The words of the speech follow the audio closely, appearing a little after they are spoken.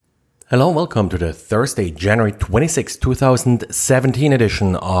Hello and welcome to the Thursday, January 26, 2017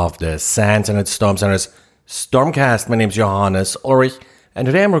 edition of the SANS and Storm Center's StormCast. My name is Johannes Ulrich and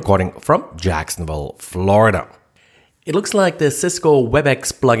today I'm recording from Jacksonville, Florida. It looks like the Cisco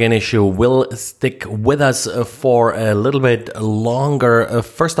WebEx plugin issue will stick with us for a little bit longer.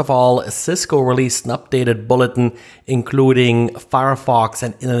 First of all, Cisco released an updated bulletin including Firefox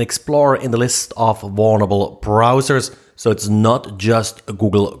and Internet Explorer in the list of vulnerable browsers. So it's not just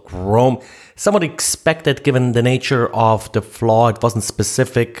Google Chrome. Somewhat expected given the nature of the flaw. It wasn't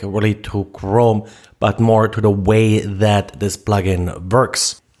specific really to Chrome, but more to the way that this plugin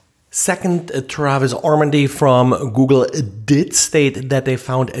works. Second, Travis Ormandy from Google did state that they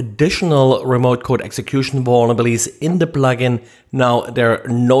found additional remote code execution vulnerabilities in the plugin. Now, there are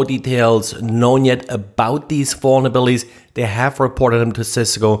no details known yet about these vulnerabilities. They have reported them to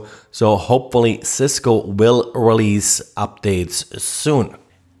Cisco, so hopefully Cisco will release updates soon.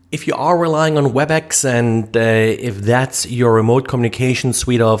 If you are relying on WebEx and if that's your remote communication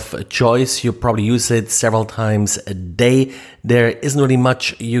suite of choice, you probably use it several times a day. There isn't really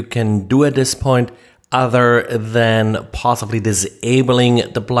much you can do at this point other than possibly disabling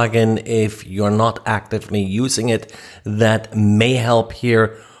the plugin if you're not actively using it. That may help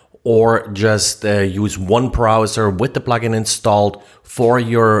here, or just use one browser with the plugin installed for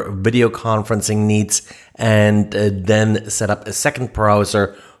your video conferencing needs and then set up a second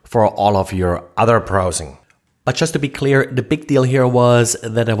browser for all of your other browsing. But just to be clear, the big deal here was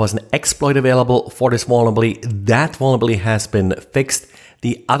that there was an exploit available for this vulnerability. That vulnerability has been fixed.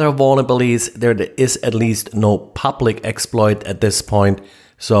 The other vulnerabilities, there is at least no public exploit at this point.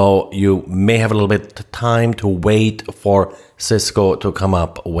 So you may have a little bit of time to wait for Cisco to come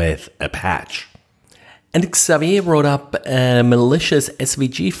up with a patch. And Xavier wrote up a malicious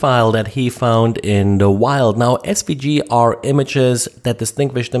SVG file that he found in the wild. Now, SVG are images that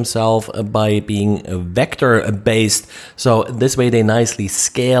distinguish themselves by being vector-based. So this way they nicely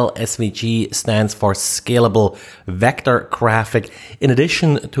scale. SVG stands for Scalable Vector Graphic. In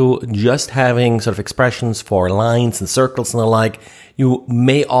addition to just having sort of expressions for lines and circles and the like, you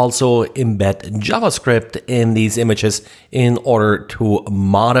may also embed JavaScript in these images in order to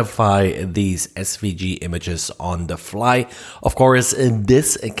modify these SVG images on the fly. Of course,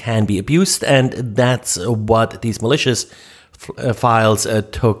 this can be abused, and that's what these malicious files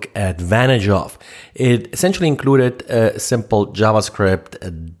took advantage of. It essentially included a simple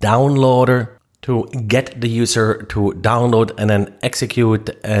JavaScript downloader to get the user to download and then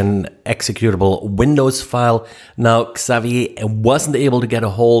execute an executable Windows file. Now, Xavier wasn't able to get a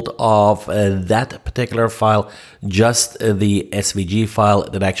hold of that particular file, just the SVG file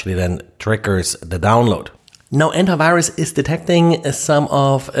that actually then triggers the download. Now, antivirus is detecting some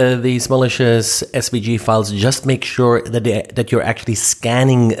of these malicious SVG files. Just make sure that you're actually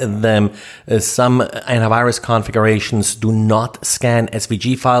scanning them. Some antivirus configurations do not scan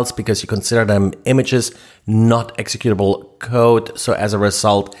SVG files because you consider them images, not executable code. So as a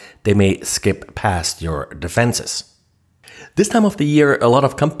result, they may skip past your defenses. This time of the year, a lot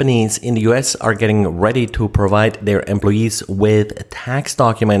of companies in the US are getting ready to provide their employees with tax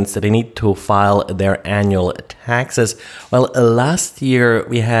documents that they need to file their annual taxes. Well, last year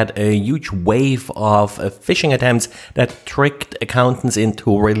we had a huge wave of phishing attempts that tricked accountants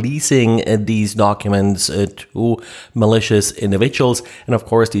into releasing these documents to malicious individuals. And of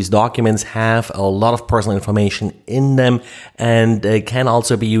course, these documents have a lot of personal information in them and can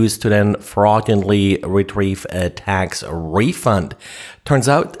also be used to then fraudulently retrieve a tax refund. Turns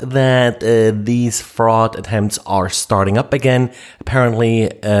out that these fraud attempts are starting up again. Apparently,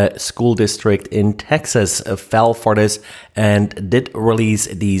 a school district in Texas fell for this and did release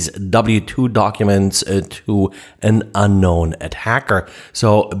these W-2 documents to an unknown attacker.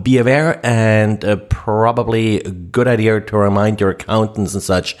 So be aware, and probably a good idea to remind your accountants and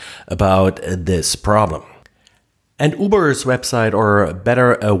such about this problem. And Uber's website, or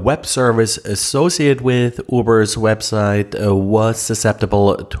better, a web service associated with Uber's website was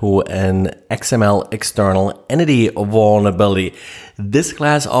susceptible to an XML external entity vulnerability. This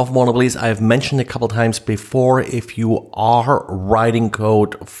class of vulnerabilities I've mentioned a couple times before. If you are writing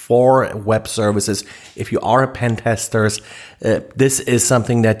code for web services, if you are a pen tester, this is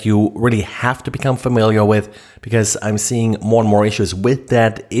something that you really have to become familiar with, because I'm seeing more and more issues with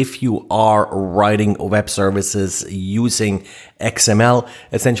that. If you are writing web services using XML,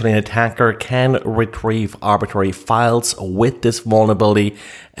 essentially an attacker can retrieve arbitrary files with this vulnerability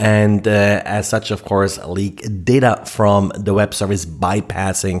and as such, of course, leak data from the web service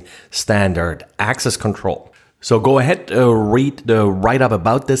bypassing standard access control. So go ahead, read the write-up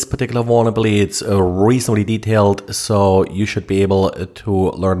about this particular vulnerability. It's reasonably detailed, so you should be able to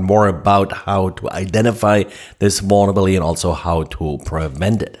learn more about how to identify this vulnerability and also how to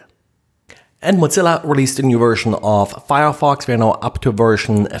prevent it. And Mozilla released a new version of Firefox. We are now up to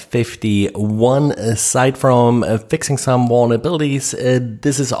version 51. Aside from fixing some vulnerabilities,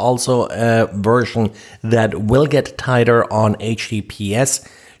 this is also a version that will get tighter on HTTPS.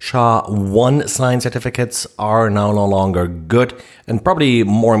 SHA-1 sign certificates are now no longer good. And probably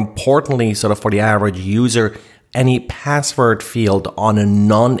more importantly, sort of for the average user, any password field on a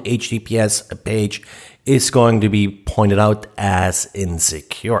non-HTTPS page is going to be pointed out as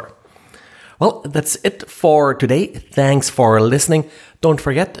insecure. Well, that's it for today. Thanks for listening. Don't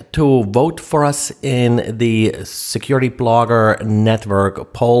forget to vote for us in the Security Blogger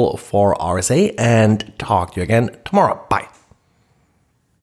Network poll for RSA, and talk to you again tomorrow. Bye.